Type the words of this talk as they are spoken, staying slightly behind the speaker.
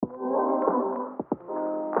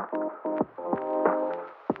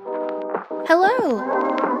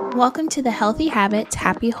Hello! Welcome to the Healthy Habits,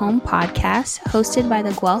 Happy Home podcast hosted by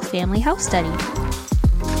the Guelph Family Health Study.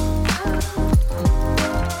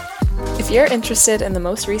 If you're interested in the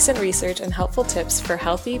most recent research and helpful tips for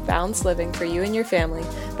healthy, balanced living for you and your family,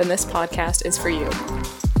 then this podcast is for you.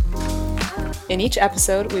 In each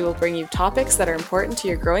episode, we will bring you topics that are important to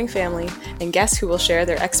your growing family and guests who will share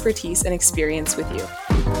their expertise and experience with you.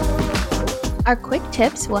 Our quick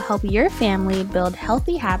tips will help your family build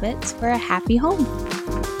healthy habits for a happy home.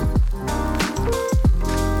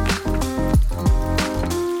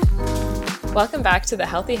 Welcome back to the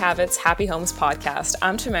Healthy Habits, Happy Homes podcast.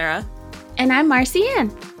 I'm Tamara. And I'm Marcy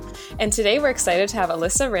Ann. And today we're excited to have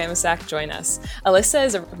Alyssa Ramisak join us. Alyssa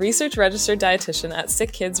is a research registered dietitian at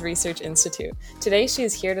Sick Kids Research Institute. Today she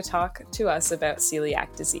is here to talk to us about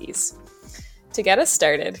celiac disease. To get us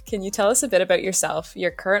started, can you tell us a bit about yourself,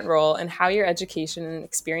 your current role, and how your education and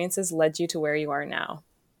experiences led you to where you are now?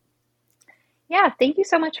 Yeah, thank you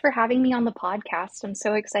so much for having me on the podcast. I'm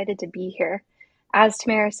so excited to be here. As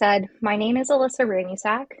Tamara said, my name is Alyssa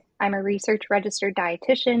Ramisak. I'm a research registered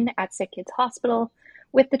dietitian at Sick Kids Hospital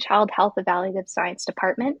with the Child Health Evaluative Science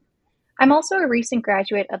Department. I'm also a recent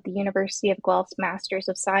graduate of the University of Guelph's Masters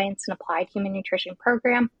of Science in Applied Human Nutrition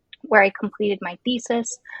program, where I completed my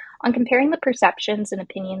thesis on comparing the perceptions and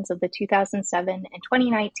opinions of the 2007 and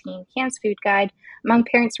 2019 Canned Food Guide among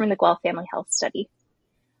parents from the Guelph Family Health Study.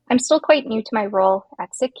 I'm still quite new to my role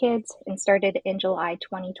at Sick Kids and started in July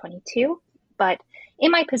 2022, but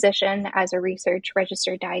in my position as a research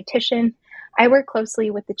registered dietitian, I work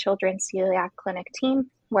closely with the Children's Celiac Clinic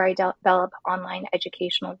team, where I develop online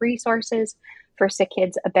educational resources for sick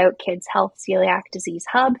kids about Kids Health Celiac Disease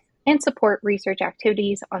Hub and support research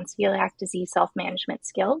activities on celiac disease self-management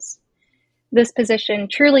skills. This position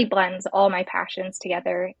truly blends all my passions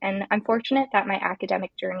together, and I'm fortunate that my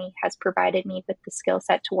academic journey has provided me with the skill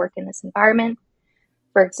set to work in this environment.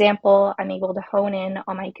 For example, I'm able to hone in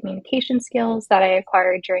on my communication skills that I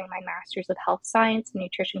acquired during my Masters of Health Science and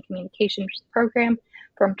Nutrition Communications program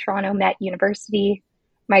from Toronto Met University,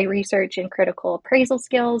 my research and critical appraisal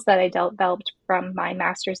skills that I developed from my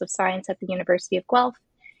Masters of Science at the University of Guelph,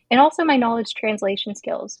 and also my knowledge translation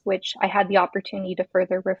skills, which I had the opportunity to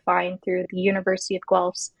further refine through the University of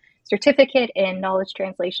Guelph's Certificate in Knowledge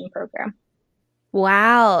Translation program.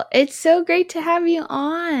 Wow, it's so great to have you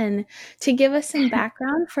on. To give us some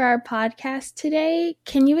background for our podcast today,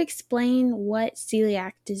 can you explain what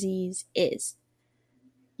celiac disease is?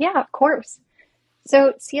 Yeah, of course.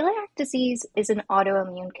 So celiac disease is an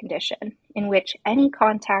autoimmune condition in which any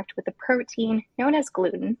contact with a protein known as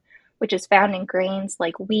gluten, which is found in grains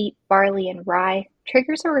like wheat, barley, and rye,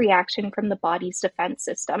 triggers a reaction from the body's defense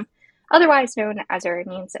system, otherwise known as our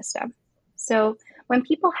immune system. So when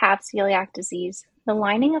people have celiac disease, the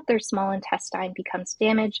lining of their small intestine becomes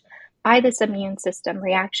damaged by this immune system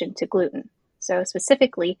reaction to gluten. So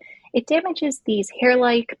specifically, it damages these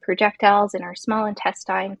hair-like projectiles in our small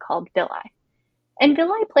intestine called villi. And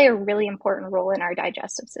villi play a really important role in our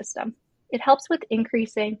digestive system. It helps with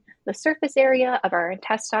increasing the surface area of our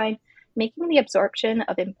intestine, making the absorption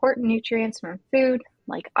of important nutrients from food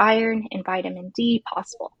like iron and vitamin D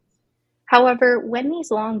possible. However, when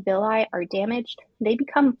these long villi are damaged, they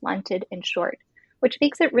become blunted and short, which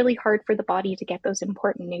makes it really hard for the body to get those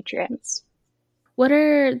important nutrients. What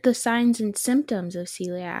are the signs and symptoms of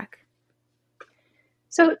celiac?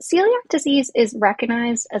 So celiac disease is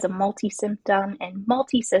recognized as a multi-symptom and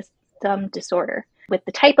multi-system disorder, with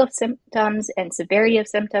the type of symptoms and severity of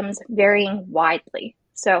symptoms varying widely.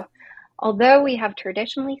 So although we have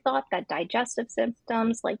traditionally thought that digestive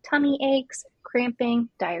symptoms like tummy aches, cramping,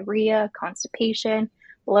 diarrhea, constipation,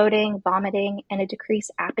 bloating, vomiting, and a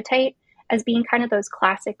decreased appetite as being kind of those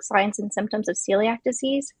classic signs and symptoms of celiac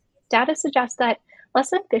disease, data suggests that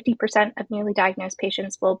less than 50% of newly diagnosed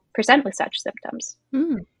patients will present with such symptoms.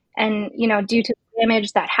 And, due to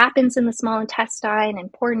damage that happens in the small intestine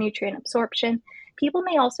and poor nutrient absorption, people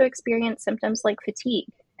may also experience symptoms like fatigue,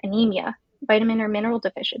 anemia, vitamin or mineral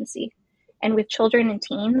deficiency. And with children and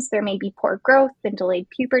teens, there may be poor growth and delayed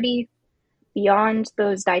puberty. Beyond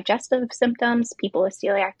those digestive symptoms, people with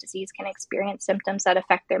celiac disease can experience symptoms that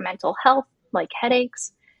affect their mental health, like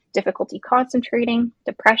headaches, difficulty concentrating,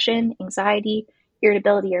 depression, anxiety,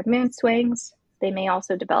 irritability or mood swings. They may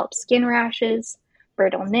also develop skin rashes,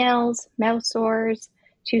 brittle nails, mouth sores,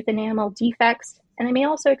 tooth enamel defects, and they may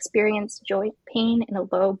also experience joint pain and a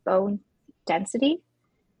low bone density.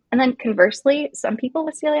 And then conversely, some people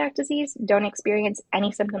with celiac disease don't experience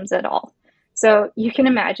any symptoms at all. So you can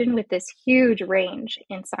imagine with this huge range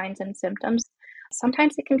in signs and symptoms,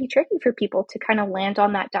 sometimes it can be tricky for people to kind of land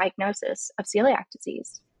on that diagnosis of celiac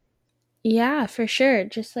disease. Yeah, for sure.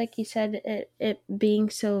 Just like you said, it being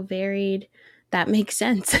so varied, that makes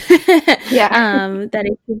sense. Yeah. That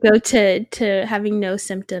it could go to having no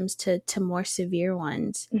symptoms to more severe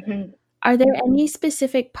ones. Mhm. Are there any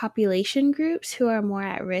specific population groups who are more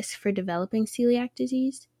at risk for developing celiac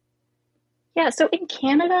disease? Yeah, so in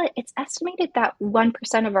Canada, it's estimated that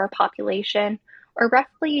 1% of our population, or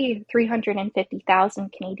roughly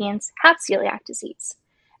 350,000 Canadians, have celiac disease.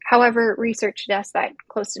 However, research suggests that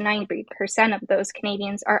close to 90% of those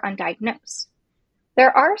Canadians are undiagnosed.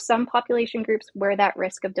 There are some population groups where that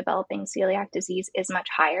risk of developing celiac disease is much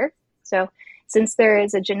higher. So, since there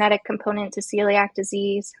is a genetic component to celiac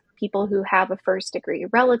disease, people who have a first degree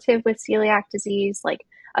relative with celiac disease, like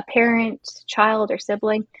a parent, child, or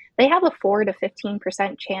sibling, they have a 4 to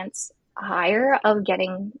 15% chance higher of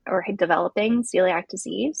getting or developing celiac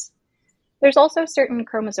disease. There's also certain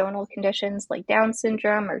chromosomal conditions like Down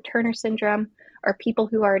syndrome or Turner syndrome, or people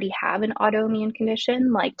who already have an autoimmune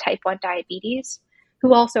condition like type 1 diabetes,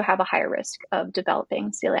 who also have a higher risk of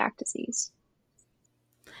developing celiac disease.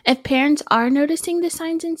 If parents are noticing the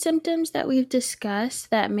signs and symptoms that we've discussed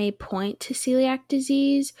that may point to celiac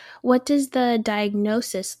disease, what does the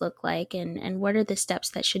diagnosis look like and what are the steps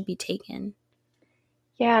that should be taken?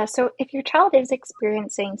 Yeah, so if your child is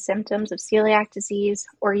experiencing symptoms of celiac disease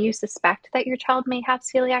or you suspect that your child may have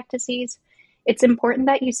celiac disease, it's important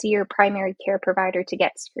that you see your primary care provider to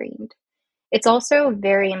get screened. It's also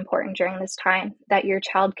very important during this time that your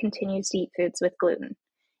child continues to eat foods with gluten.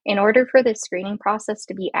 In order for this screening process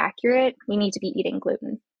to be accurate, you need to be eating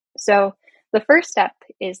gluten. So, the first step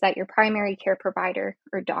is that your primary care provider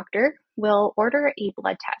or doctor will order a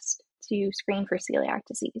blood test to screen for celiac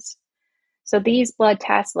disease. So these blood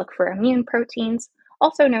tests look for immune proteins,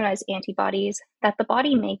 also known as antibodies, that the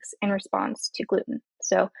body makes in response to gluten.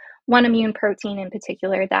 So one immune protein in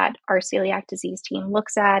particular that our celiac disease team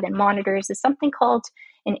looks at and monitors is something called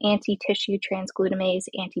an anti-tissue transglutamase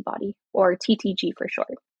antibody, or TTG for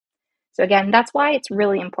short. So again, that's why it's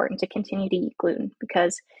really important to continue to eat gluten,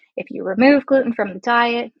 because if you remove gluten from the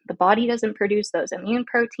diet, the body doesn't produce those immune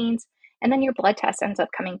proteins, and then your blood test ends up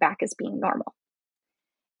coming back as being normal.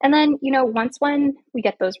 And then, once when we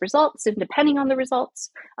get those results, and depending on the results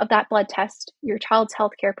of that blood test, your child's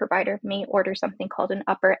healthcare provider may order something called an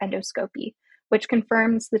upper endoscopy, which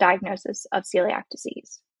confirms the diagnosis of celiac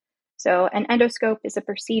disease. So, an endoscope is a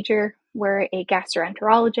procedure where a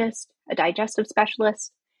gastroenterologist, a digestive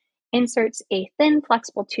specialist, inserts a thin,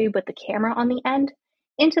 flexible tube with the camera on the end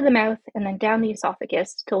into the mouth and then down the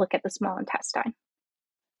esophagus to look at the small intestine.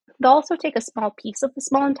 They'll also take a small piece of the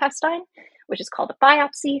small intestine, which is called a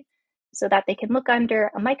biopsy, so that they can look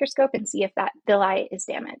under a microscope and see if that villi is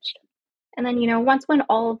damaged. And then, once when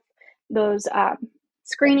all of those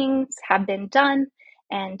screenings have been done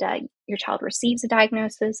and your child receives a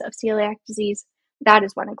diagnosis of celiac disease, that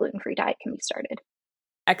is when a gluten-free diet can be started.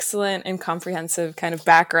 Excellent and comprehensive kind of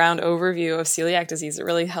background overview of celiac disease. It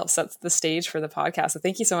really helps set the stage for the podcast. So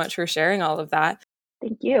thank you so much for sharing all of that.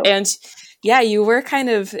 Thank you. And yeah, you were kind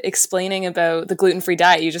of explaining about the gluten-free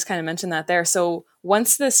diet. You just kind of mentioned that there. So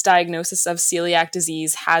once this diagnosis of celiac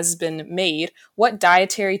disease has been made, what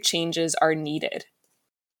dietary changes are needed?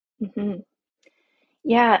 Mm-hmm.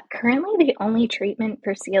 Yeah, currently the only treatment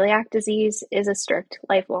for celiac disease is a strict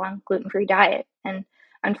lifelong gluten-free diet. And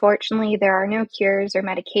unfortunately, there are no cures or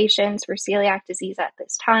medications for celiac disease at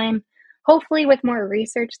this time. Hopefully, with more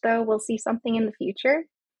research, though, we'll see something in the future.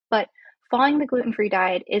 But following the gluten-free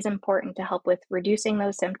diet is important to help with reducing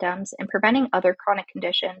those symptoms and preventing other chronic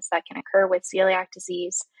conditions that can occur with celiac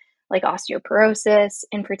disease, like osteoporosis,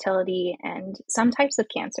 infertility, and some types of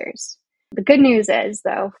cancers. The good news is,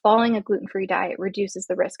 though, following a gluten-free diet reduces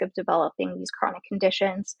the risk of developing these chronic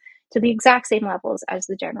conditions to the exact same levels as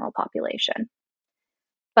the general population.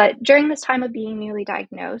 But during this time of being newly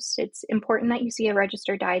diagnosed, it's important that you see a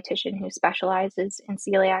registered dietitian who specializes in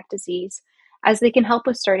celiac disease, as they can help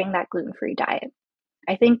with starting that gluten-free diet.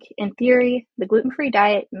 I think in theory, the gluten-free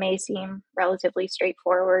diet may seem relatively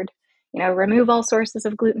straightforward. Remove all sources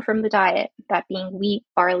of gluten from the diet, that being wheat,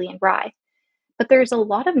 barley, and rye. But there's a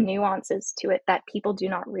lot of nuances to it that people do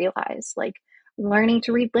not realize, like learning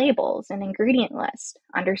to read labels and ingredient lists,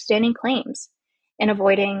 understanding claims, and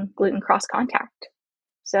avoiding gluten cross contact.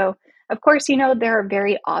 So, of course, there are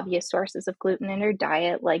very obvious sources of gluten in your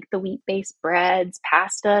diet, like the wheat-based breads,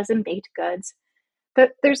 pastas, and baked goods.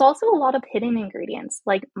 But there's also a lot of hidden ingredients,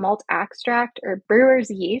 like malt extract or brewer's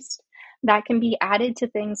yeast, that can be added to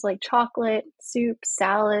things like chocolate, soup,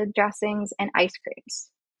 salad, dressings, and ice creams.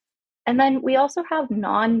 And then we also have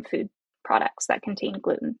non-food products that contain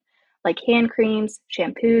gluten, like hand creams,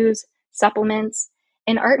 shampoos, supplements,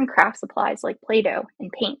 and art and craft supplies like Play-Doh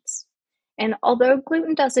and paints. And although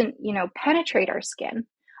gluten doesn't, penetrate our skin,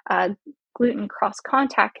 gluten cross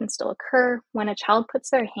contact can still occur when a child puts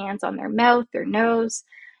their hands on their mouth or nose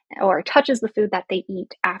or touches the food that they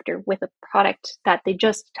eat after with a product that they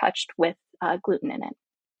just touched with gluten in it.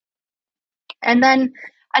 And then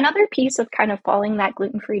another piece of kind of following that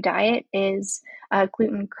gluten-free diet is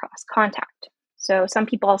gluten cross contact. So some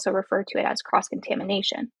people also refer to it as cross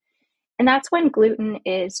contamination. And that's when gluten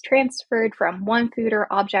is transferred from one food or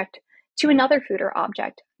object to another food or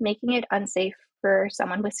object, making it unsafe for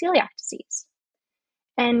someone with celiac disease.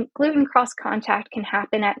 And gluten cross contact can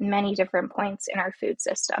happen at many different points in our food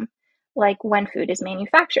system, like when food is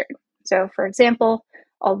manufactured. So, for example,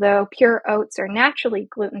 although pure oats are naturally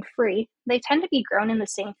gluten free, they tend to be grown in the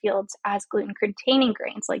same fields as gluten containing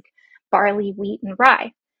grains like barley, wheat, and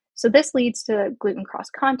rye. So, this leads to gluten cross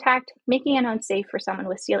contact, making it unsafe for someone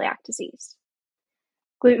with celiac disease.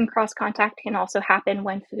 Gluten cross contact can also happen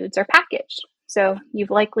when foods are packaged. So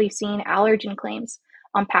you've likely seen allergen claims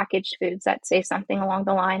on packaged foods that say something along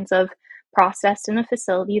the lines of processed in a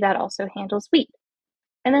facility that also handles wheat.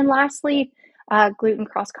 And then lastly, gluten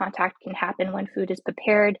cross contact can happen when food is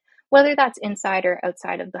prepared, whether that's inside or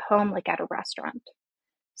outside of the home, like at a restaurant.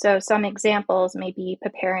 So some examples may be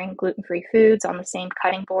preparing gluten-free foods on the same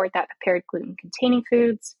cutting board that prepared gluten-containing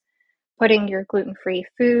foods, putting your gluten-free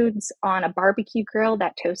foods on a barbecue grill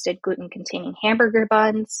that toasted gluten-containing hamburger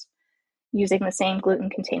buns, using the same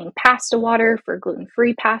gluten-containing pasta water for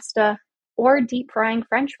gluten-free pasta, or deep frying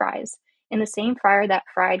French fries in the same fryer that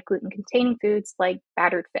fried gluten-containing foods like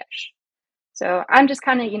battered fish. So I'm just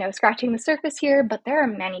kind of, scratching the surface here, but there are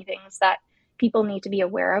many things that people need to be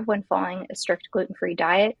aware of when following a strict gluten-free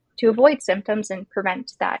diet to avoid symptoms and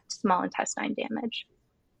prevent that small intestine damage.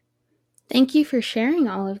 Thank you for sharing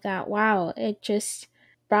all of that. Wow, it just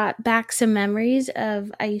brought back some memories of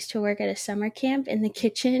I used to work at a summer camp in the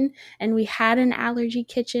kitchen, and we had an allergy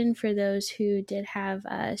kitchen for those who did have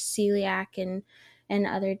celiac and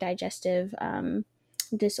other digestive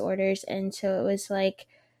disorders. And so it was like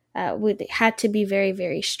we had to be very,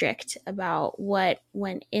 very strict about what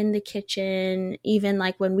went in the kitchen, even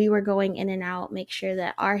like when we were going in and out, make sure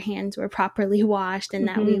that our hands were properly washed and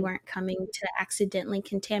that we weren't coming to accidentally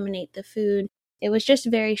contaminate the food. It was just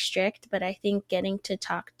very strict, but I think getting to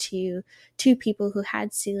talk to two people who had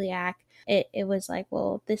celiac, it was like,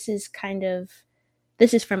 well, this is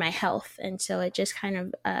for my health. And so it just kind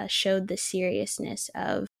of showed the seriousness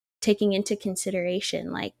of taking into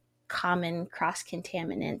consideration like common cross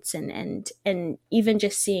contaminants and even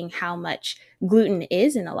just seeing how much gluten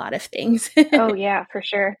is in a lot of things. Oh, yeah, for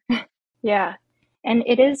sure. Yeah. And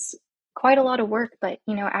it is quite a lot of work, but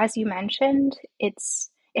as you mentioned, it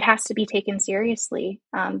has to be taken seriously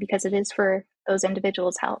because it is for those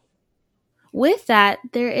individuals' health. With that,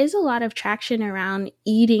 there is a lot of traction around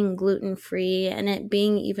eating gluten free and it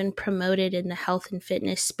being even promoted in the health and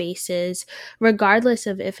fitness spaces, regardless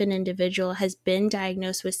of if an individual has been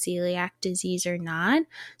diagnosed with celiac disease or not.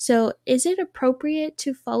 So, is it appropriate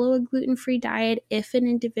to follow a gluten free diet if an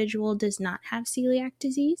individual does not have celiac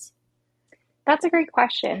disease? That's a great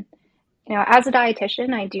question. As a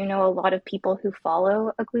dietitian, I do know a lot of people who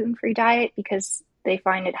follow a gluten-free diet because they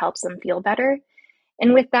find it helps them feel better.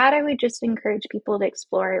 And with that, I would just encourage people to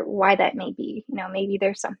explore why that may be. Maybe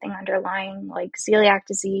there's something underlying like celiac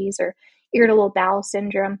disease or irritable bowel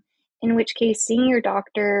syndrome, in which case seeing your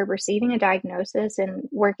doctor, receiving a diagnosis, and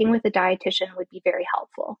working with a dietitian would be very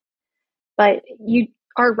helpful. But you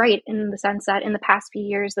are right in the sense that in the past few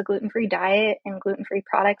years, the gluten-free diet and gluten-free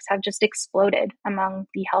products have just exploded among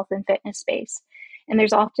the health and fitness space. And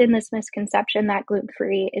there's often this misconception that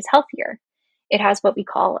gluten-free is healthier. It has what we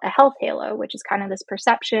call a health halo, which is kind of this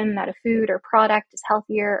perception that a food or product is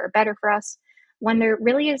healthier or better for us, when there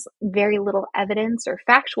really is very little evidence or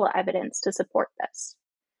factual evidence to support this.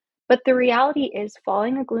 But the reality is,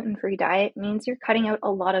 following a gluten-free diet means you're cutting out a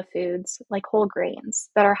lot of foods like whole grains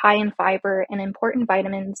that are high in fiber and important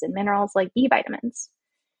vitamins and minerals like B vitamins.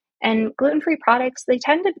 And gluten-free products, they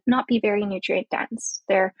tend to not be very nutrient dense.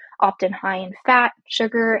 They're often high in fat,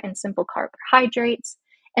 sugar, and simple carbohydrates,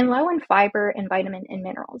 and low in fiber and vitamin and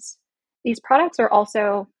minerals. These products are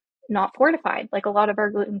also not fortified like a lot of our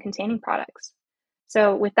gluten-containing products.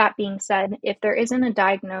 So, with that being said, if there isn't a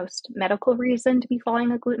diagnosed medical reason to be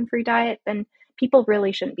following a gluten-free diet, then people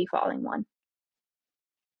really shouldn't be following one.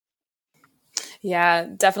 Yeah,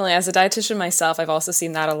 definitely. As a dietitian myself, I've also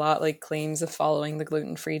seen that a lot, like claims of following the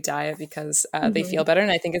gluten-free diet because they Hmm. feel better. And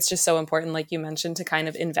I think it's just so important, like you mentioned, to kind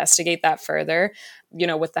of investigate that further,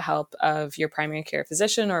 with the help of your primary care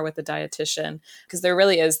physician or with the dietitian, because there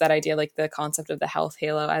really is that idea, like the concept of the health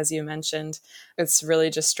halo, as you mentioned. It's really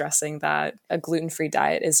just stressing that a gluten-free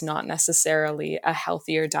diet is not necessarily a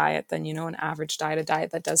healthier diet than, an average diet, a diet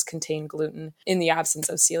that does contain gluten in the absence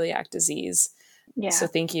of celiac disease. So Yeah.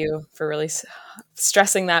 thank you for really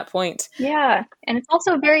stressing that point. Yeah. And it's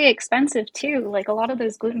also very expensive too. Like a lot of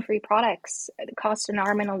those gluten-free products cost an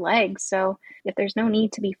arm and a leg. So if there's no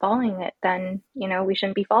need to be following it, then, we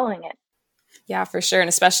shouldn't be following it. Yeah, for sure. And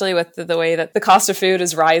especially with the way that the cost of food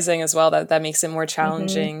is rising as well, that makes it more Hmm.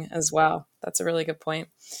 challenging as well. That's a really good point.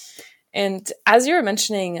 And as you were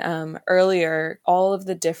mentioning earlier, all of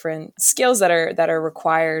the different skills that are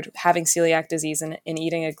required having celiac disease and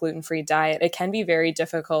eating a gluten-free diet, it can be very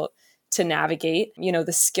difficult to navigate.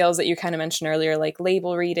 The skills that you kind of mentioned earlier, like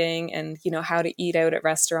label reading and, how to eat out at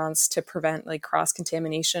restaurants to prevent like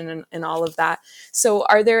cross-contamination and all of that. So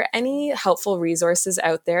are there any helpful resources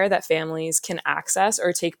out there that families can access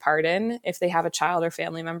or take part in if they have a child or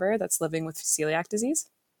family member that's living with celiac disease?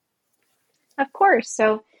 Of course.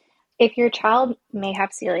 So if your child may have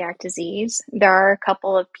celiac disease, there are a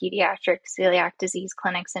couple of pediatric celiac disease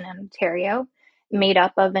clinics in Ontario made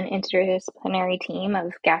up of an interdisciplinary team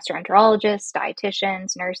of gastroenterologists,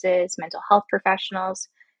 dietitians, nurses, mental health professionals,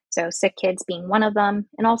 so Sick Kids being one of them,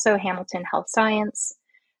 and also Hamilton Health Science.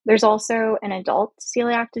 There's also an adult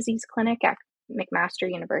celiac disease clinic at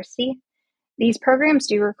McMaster University. These programs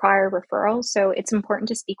do require referrals, so it's important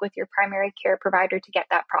to speak with your primary care provider to get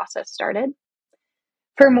that process started.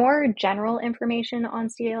 For more general information on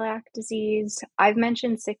celiac disease, I've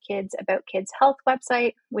mentioned Sick Kids About Kids Health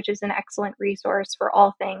website, which is an excellent resource for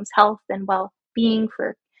all things health and well-being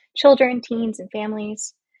for children, teens, and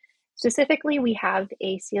families. Specifically, we have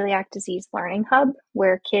a celiac disease learning hub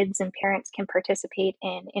where kids and parents can participate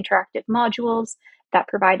in interactive modules that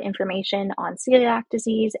provide information on celiac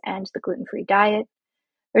disease and the gluten-free diet.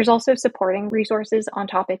 There's also supporting resources on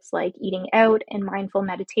topics like eating out and mindful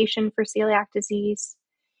meditation for celiac disease.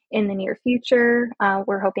 In the near future,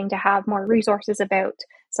 we're hoping to have more resources about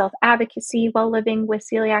self advocacy while living with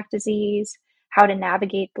celiac disease, how to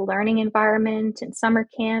navigate the learning environment and summer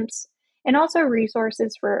camps, and also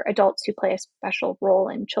resources for adults who play a special role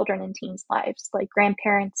in children and teens' lives, like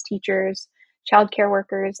grandparents, teachers, childcare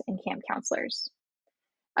workers, and camp counselors.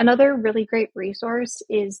 Another really great resource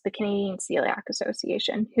is the Canadian Celiac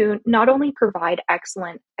Association, who not only provide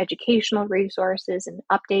excellent educational resources and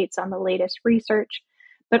updates on the latest research,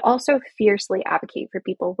 but also fiercely advocate for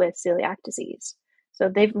people with celiac disease. So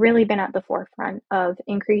they've really been at the forefront of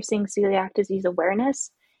increasing celiac disease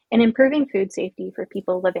awareness and improving food safety for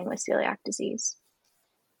people living with celiac disease.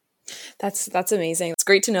 That's amazing. It's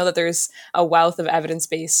great to know that there's a wealth of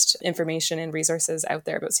evidence-based information and resources out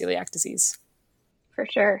there about celiac disease. For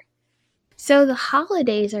sure. So the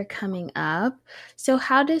holidays are coming up. So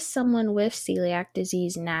how does someone with celiac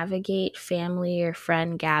disease navigate family or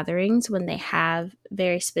friend gatherings when they have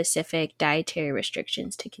very specific dietary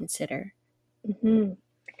restrictions to consider? Mhm.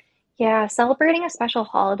 Yeah, celebrating a special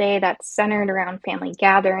holiday that's centered around family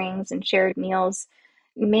gatherings and shared meals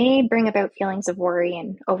may bring about feelings of worry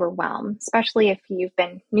and overwhelm, especially if you've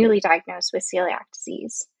been newly diagnosed with celiac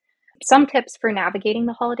disease. Some tips for navigating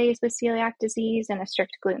the holidays with celiac disease and a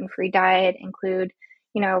strict gluten-free diet include,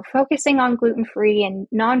 focusing on gluten-free and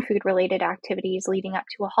non-food related activities leading up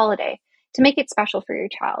to a holiday to make it special for your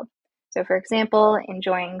child. So, for example,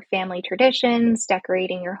 enjoying family traditions,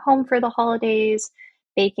 decorating your home for the holidays,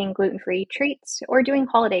 baking gluten-free treats, or doing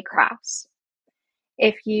holiday crafts.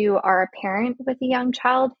 If you are a parent with a young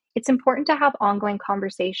child, it's important to have ongoing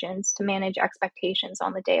conversations to manage expectations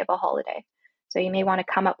on the day of a holiday. So you may want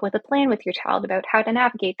to come up with a plan with your child about how to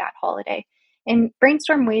navigate that holiday and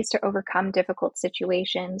brainstorm ways to overcome difficult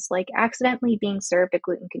situations like accidentally being served a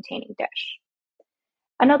gluten containing dish.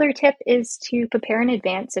 Another tip is to prepare in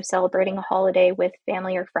advance of celebrating a holiday with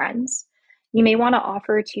family or friends. You may want to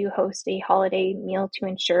offer to host a holiday meal to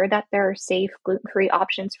ensure that there are safe gluten free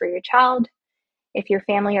options for your child. If your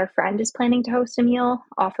family or friend is planning to host a meal,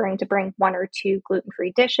 offering to bring one or two gluten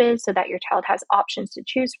free dishes so that your child has options to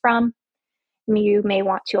choose from. You may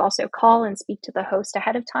want to also call and speak to the host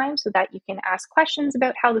ahead of time so that you can ask questions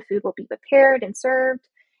about how the food will be prepared and served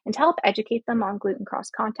and to help educate them on gluten cross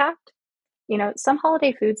contact. Some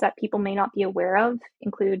holiday foods that people may not be aware of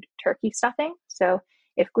include turkey stuffing. So,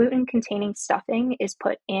 if gluten containing stuffing is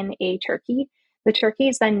put in a turkey, the turkey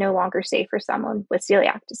is then no longer safe for someone with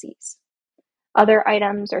celiac disease. Other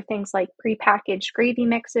items are things like prepackaged gravy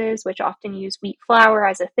mixes, which often use wheat flour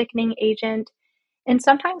as a thickening agent. And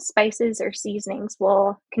sometimes spices or seasonings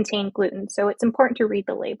will contain gluten, so it's important to read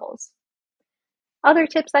the labels. Other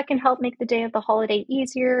tips that can help make the day of the holiday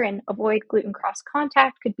easier and avoid gluten cross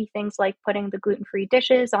contact could be things like putting the gluten free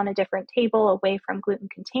dishes on a different table away from gluten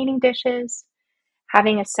containing dishes,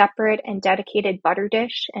 having a separate and dedicated butter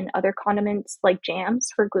dish and other condiments like jams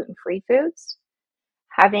for gluten free foods,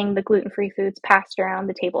 having the gluten free foods passed around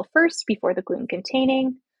the table first before the gluten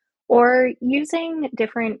containing, or using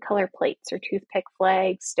different color plates or toothpick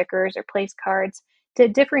flags, stickers, or place cards to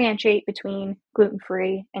differentiate between gluten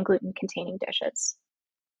free and gluten containing dishes.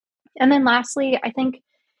 And then lastly, I think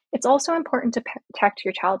it's also important to protect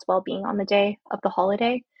your child's well being on the day of the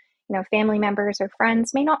holiday. Family members or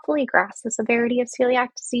friends may not fully grasp the severity of celiac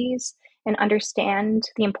disease and understand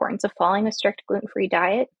the importance of following a strict gluten free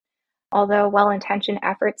diet. Although well intentioned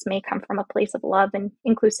efforts may come from a place of love and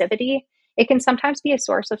inclusivity, it can sometimes be a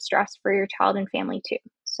source of stress for your child and family too.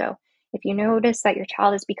 So, if you notice that your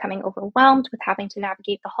child is becoming overwhelmed with having to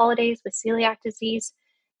navigate the holidays with celiac disease,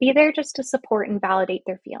 be there just to support and validate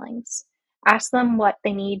their feelings. Ask them what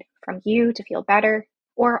they need from you to feel better,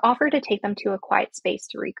 or offer to take them to a quiet space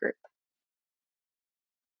to regroup.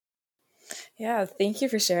 Yeah, thank you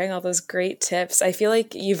for sharing all those great tips. I feel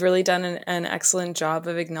like you've really done an excellent job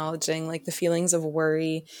of acknowledging like the feelings of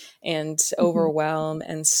worry and Mm-hmm. overwhelm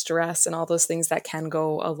and stress and all those things that can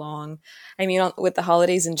go along. I mean, with the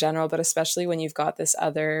holidays in general, but especially when you've got this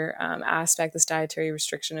other aspect, this dietary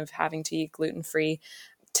restriction of having to eat gluten free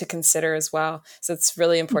to consider as well. So it's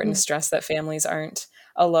really important Mm-hmm. to stress that families aren't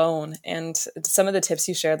alone. And some of the tips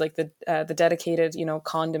you shared, like the dedicated,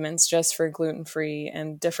 condiments just for gluten free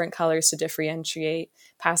and different colors to differentiate,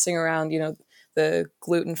 passing around, the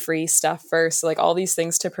gluten free stuff first, so like all these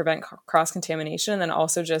things to prevent cross contamination, and then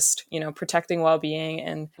also just protecting well being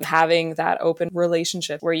and having that open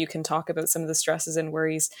relationship where you can talk about some of the stresses and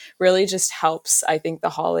worries really just helps. I think the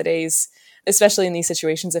holidays, especially in these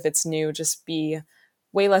situations, if it's new, just be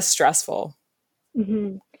way less stressful.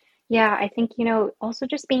 Mm-hmm. Yeah, I think, also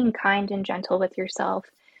just being kind and gentle with yourself.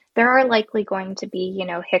 There are likely going to be,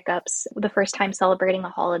 hiccups the first time celebrating a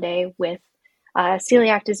holiday with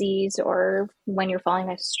celiac disease or when you're following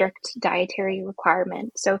a strict dietary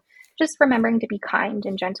requirement. So just remembering to be kind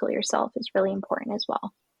and gentle yourself is really important as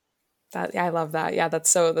well. That I love that. Yeah, that's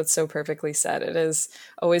so perfectly said. It is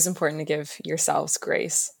always important to give yourselves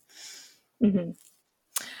grace. Hmm.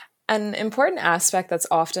 An important aspect that's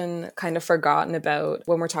often kind of forgotten about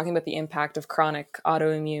when we're talking about the impact of chronic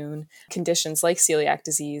autoimmune conditions like celiac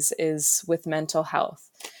disease is with mental health.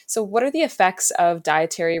 So, what are the effects of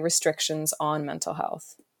dietary restrictions on mental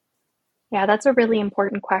health? Yeah, that's a really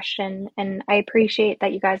important question. And I appreciate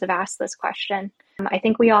that you guys have asked this question. I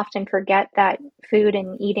think we often forget that food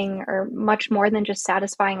and eating are much more than just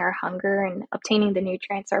satisfying our hunger and obtaining the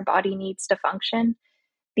nutrients our body needs to function.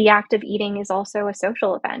 The act of eating is also a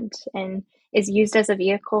social event and is used as a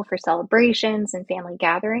vehicle for celebrations and family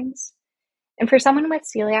gatherings. And for someone with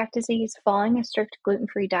celiac disease, following a strict gluten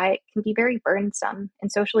free diet can be very burdensome and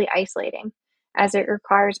socially isolating, as it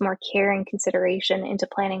requires more care and consideration into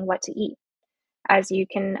planning what to eat. As you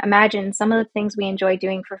can imagine, some of the things we enjoy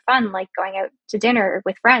doing for fun, like going out to dinner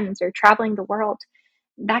with friends or traveling the world,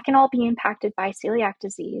 that can all be impacted by celiac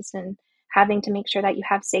disease and having to make sure that you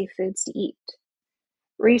have safe foods to eat.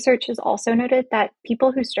 Research has also noted that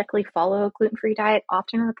people who strictly follow a gluten free diet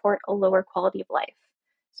often report a lower quality of life.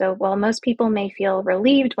 So, while most people may feel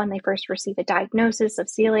relieved when they first receive a diagnosis of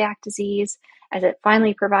celiac disease, as it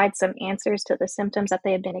finally provides some answers to the symptoms that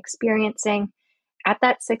they have been experiencing, at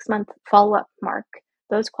that 6 month follow up mark,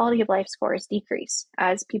 those quality of life scores decrease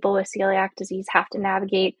as people with celiac disease have to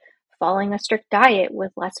navigate following a strict diet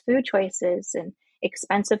with less food choices and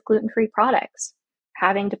expensive gluten free products,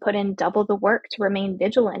 having to put in double the work to remain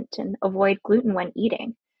vigilant and avoid gluten when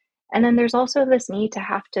eating. And then there's also this need to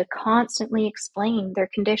have to constantly explain their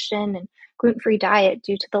condition and gluten free diet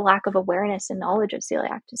due to the lack of awareness and knowledge of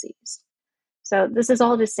celiac disease. So, this is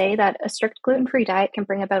all to say that a strict gluten free diet can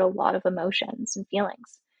bring about a lot of emotions and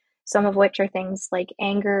feelings, some of which are things like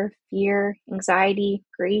anger, fear, anxiety,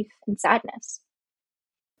 grief, and sadness.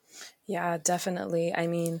 Yeah, definitely. I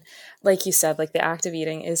mean, like you said, like the act of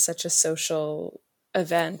eating is such a social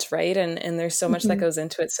event, right? And there's so much that Hmm. goes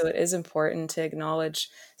into it. So it is important to acknowledge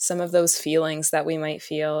some of those feelings that we might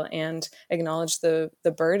feel and acknowledge the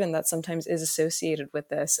burden that sometimes is associated with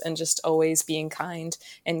this and just always being kind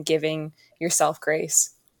and giving yourself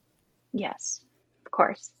grace. Yes, of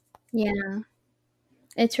course. Yeah.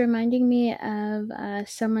 It's reminding me of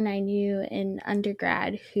someone I knew in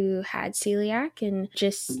undergrad who had celiac, and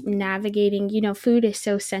just navigating, food is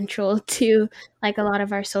so central to like a lot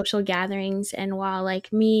of our social gatherings. And while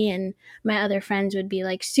like me and my other friends would be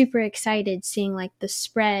like super excited seeing like the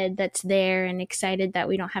spread that's there and excited that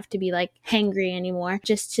we don't have to be like hangry anymore,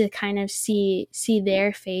 just to kind of see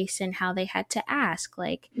their face and how they had to ask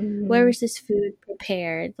like, where Mm, was this food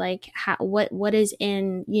prepared, like how what is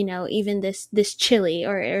in, even this chili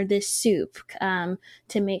or this soup,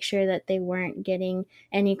 to make sure that they weren't getting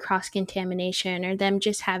any cross contamination, or them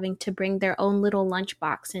just having to bring their own little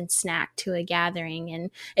lunchbox and snack to a gathering. And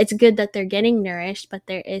it's good that they're getting nourished, but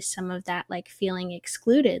there is some of that like feeling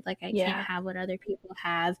excluded, like I can't yeah. have what other people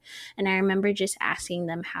have. And I remember just asking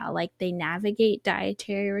them how like they navigate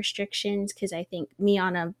dietary restrictions, because I think me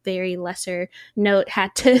on a very lesser note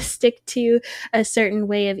had to stick to a certain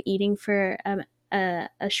way of eating for a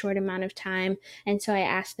short amount of time. And so I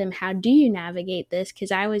asked them, how do you navigate this?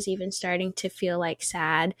 Because I was even starting to feel like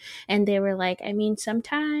sad. And they were like, I mean,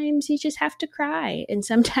 sometimes you just have to cry, and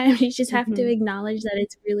sometimes you just have to Hmm. acknowledge that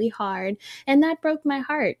it's really hard. And that broke my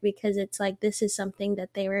heart, because it's like this is something that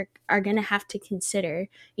are going to have to consider,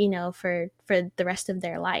 for the rest of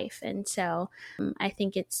their life. And so I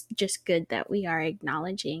think it's just good that we are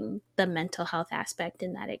acknowledging the mental health aspect,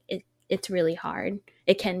 and that it's really hard.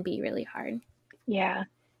 It can be really hard. Yeah.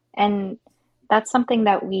 And that's something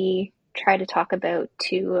that we try to talk about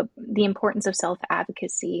too, the importance of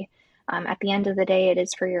self-advocacy. At the end of the day, it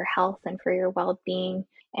is for your health and for your well-being,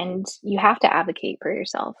 and you have to advocate for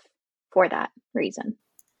yourself for that reason.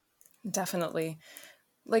 Definitely.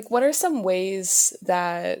 Like, what are some ways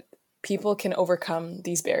that people can overcome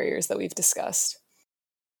these barriers that we've discussed?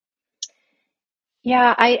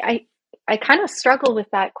 Yeah, I kind of struggle with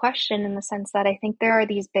that question in the sense that I think there are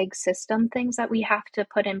these big system things that we have to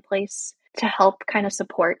put in place to help kind of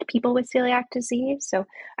support people with celiac disease. So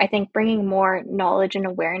I think bringing more knowledge and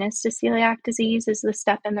awareness to celiac disease is the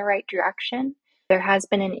step in the right direction. There has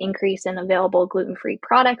been an increase in available gluten-free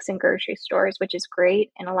products in grocery stores, which is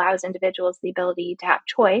great and allows individuals the ability to have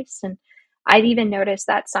choice. And I've even noticed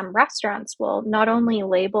that some restaurants will not only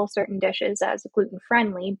label certain dishes as gluten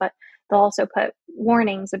friendly, but they'll also put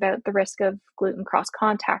warnings about the risk of gluten cross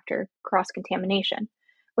contact or cross contamination,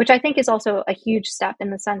 which I think is also a huge step in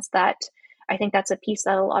the sense that I think that's a piece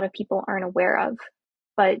that a lot of people aren't aware of.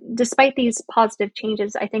 But despite these positive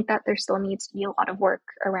changes, I think that there still needs to be a lot of work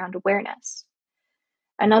around awareness.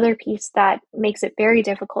 Another piece that makes it very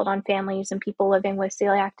difficult on families and people living with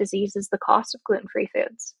celiac disease is the cost of gluten free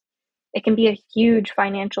foods. It can be a huge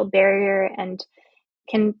financial barrier and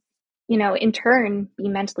can, in turn be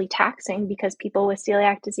mentally taxing because people with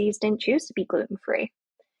celiac disease didn't choose to be gluten free.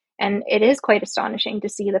 And it is quite astonishing to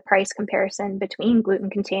see the price comparison between gluten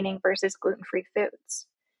containing versus gluten free foods.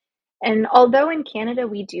 And although in Canada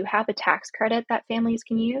we do have a tax credit that families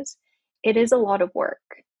can use, it is a lot of work.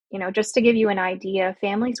 Just to give you an idea,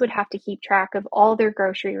 families would have to keep track of all their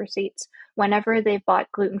grocery receipts whenever they've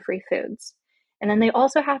bought gluten free foods. And then they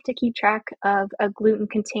also have to keep track of a gluten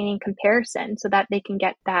containing comparison so that they can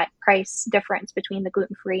get that price difference between the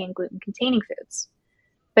gluten free and gluten containing foods.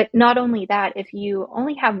 But not only that, if you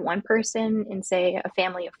only have one person in, say, a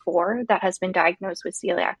family of four that has been diagnosed with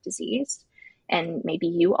celiac disease, and maybe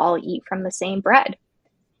you all eat from the same bread,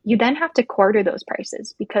 you then have to quarter those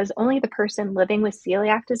prices because only the person living with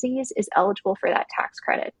celiac disease is eligible for that tax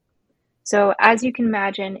credit. So, as you can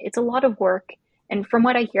imagine, it's a lot of work. And from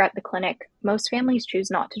what I hear at the clinic, most families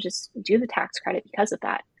choose not to just do the tax credit because of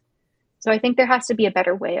that. So I think there has to be a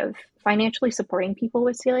better way of financially supporting people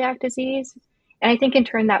with celiac disease. And I think in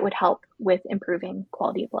turn that would help with improving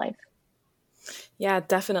quality of life. Yeah,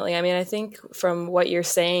 definitely. I mean, I think from what you're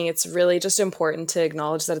saying, it's really just important to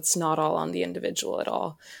acknowledge that it's not all on the individual at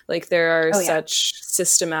all. Like, there are Oh, yeah. such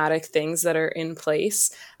systematic things that are in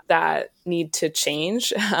place that need to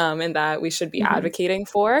change, and that we should be Hmm. advocating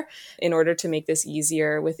for in order to make this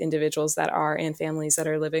easier with individuals that are and families that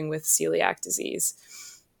are living with celiac disease.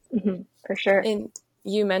 Hmm. For sure. And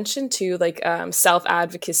you mentioned too, like self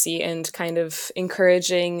advocacy and kind of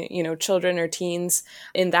encouraging, children or teens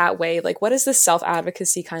in that way. Like, what does this self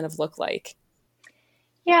advocacy kind of look like?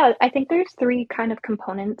 Yeah, I think there's three kind of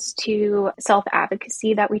components to self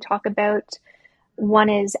advocacy that we talk about. One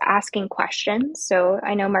is asking questions. So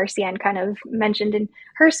I know Marcianne kind of mentioned in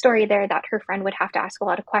her story there that her friend would have to ask a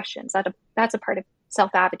lot of questions. That's a part of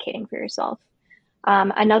self advocating for yourself.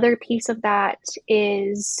 Another piece of that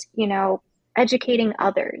is, educating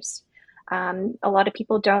others. A lot of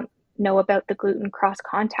people don't know about the gluten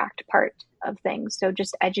cross-contact part of things. So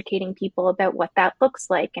just educating people about what that looks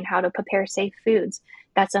like and how to prepare safe foods.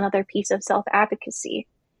 That's another piece of self-advocacy.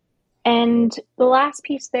 And the last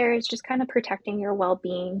piece there is just kind of protecting your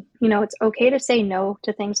well-being. It's okay to say no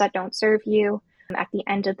to things that don't serve you. At the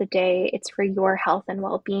end of the day, it's for your health and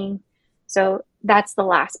well-being. So that's the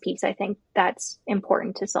last piece I think that's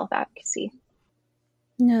important to self-advocacy.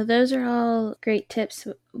 No, those are all great tips.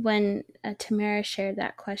 When Tamara shared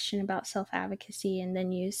that question about self-advocacy, and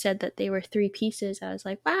then you said that they were 3 pieces, I was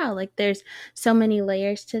like, wow, like there's so many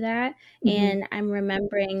layers to that. And I'm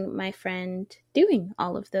remembering my friend doing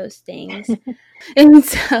all of those things. And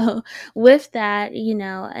so with that,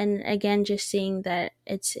 and again, just seeing that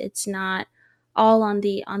it's not all on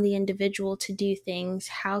the individual to do things,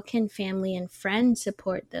 how can family and friends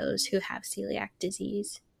support those who have celiac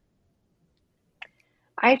disease?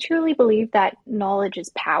 I truly believe that knowledge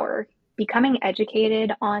is power. Becoming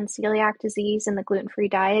educated on celiac disease and the gluten-free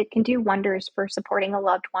diet can do wonders for supporting a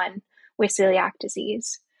loved one with celiac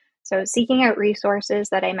disease. So seeking out resources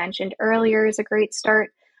that I mentioned earlier is a great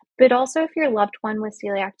start, but also if your loved one with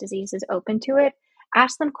celiac disease is open to it,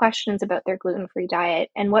 ask them questions about their gluten-free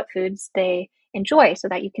diet and what foods they enjoy so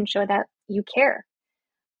that you can show that you care.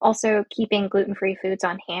 Also, keeping gluten-free foods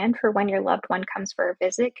on hand for when your loved one comes for a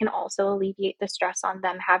visit can also alleviate the stress on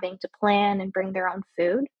them having to plan and bring their own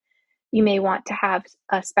food. You may want to have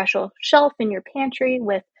a special shelf in your pantry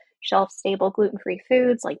with shelf-stable gluten-free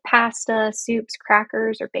foods like pasta, soups,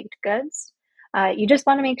 crackers, or baked goods. You just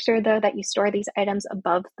want to make sure, though, that you store these items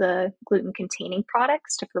above the gluten-containing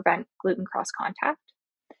products to prevent gluten cross-contact.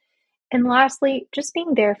 And lastly, just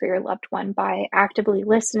being there for your loved one by actively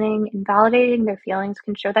listening and validating their feelings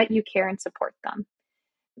can show that you care and support them.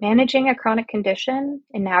 Managing a chronic condition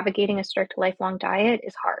and navigating a strict lifelong diet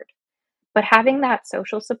is hard, but having that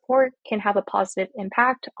social support can have a positive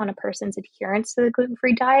impact on a person's adherence to the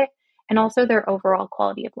gluten-free diet and also their overall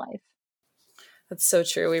quality of life. That's so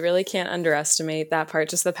true. We really can't underestimate that part,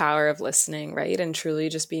 just the power of listening, right? And truly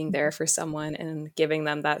just being there for someone and giving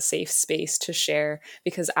them that safe space to share.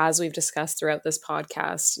 Because as we've discussed throughout this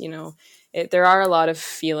podcast, there are a lot of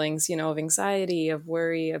feelings, of anxiety, of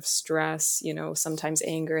worry, of stress, sometimes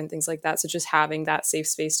anger and things like that. So just having that safe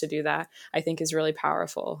space to do that, I think is really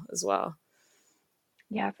powerful as well.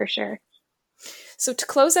 Yeah, for sure. So to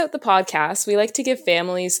close out the podcast, we like to give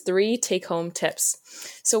families 3 take-home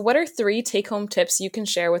tips. So what are 3 take-home tips you can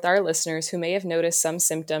share with our listeners who may have noticed some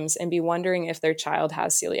symptoms and be wondering if their child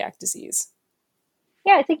has celiac disease?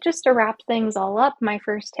 Yeah, I think just to wrap things all up, my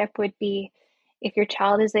first tip would be if your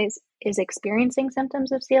child is experiencing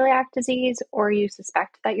symptoms of celiac disease or you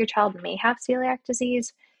suspect that your child may have celiac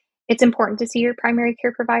disease, it's important to see your primary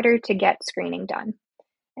care provider to get screening done.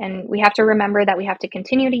 And we have to remember that we have to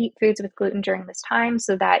continue to eat foods with gluten during this time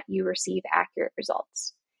so that you receive accurate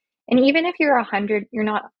results. And even if you're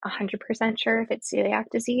not 100% sure if it's celiac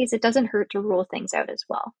disease, it doesn't hurt to rule things out as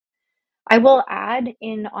well. I will add,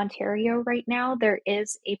 in Ontario right now, there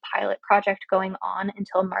is a pilot project going on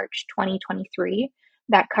until March 2023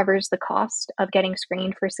 that covers the cost of getting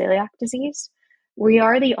screened for celiac disease. We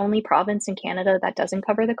are the only province in Canada that doesn't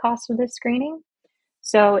cover the cost of this screening.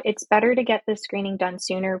 So it's better to get this screening done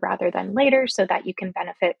sooner rather than later so that you can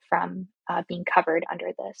benefit from being covered under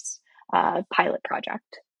this pilot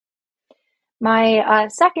project. My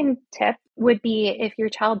second tip would be if your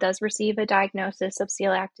child does receive a diagnosis of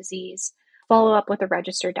celiac disease, follow up with a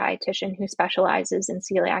registered dietitian who specializes in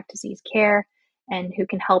celiac disease care and who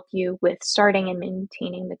can help you with starting and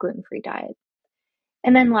maintaining the gluten-free diet.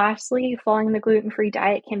 And then lastly, following the gluten-free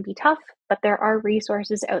diet can be tough, but there are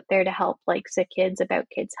resources out there to help, like Sick Kids About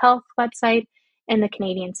Kids Health website and the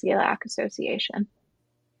Canadian Celiac Association.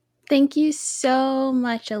 Thank you so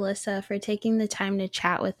much, Alyssa, for taking the time to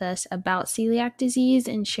chat with us about celiac disease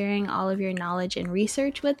and sharing all of your knowledge and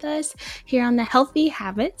research with us here on the Healthy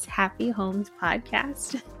Habits, Happy Homes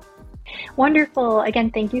podcast. Wonderful.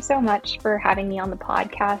 Again, thank you so much for having me on the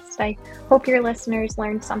podcast. I hope your listeners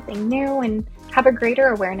learned something new and have a greater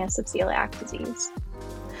awareness of celiac disease.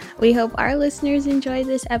 We hope our listeners enjoyed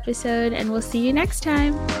this episode, and we'll see you next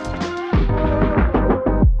time.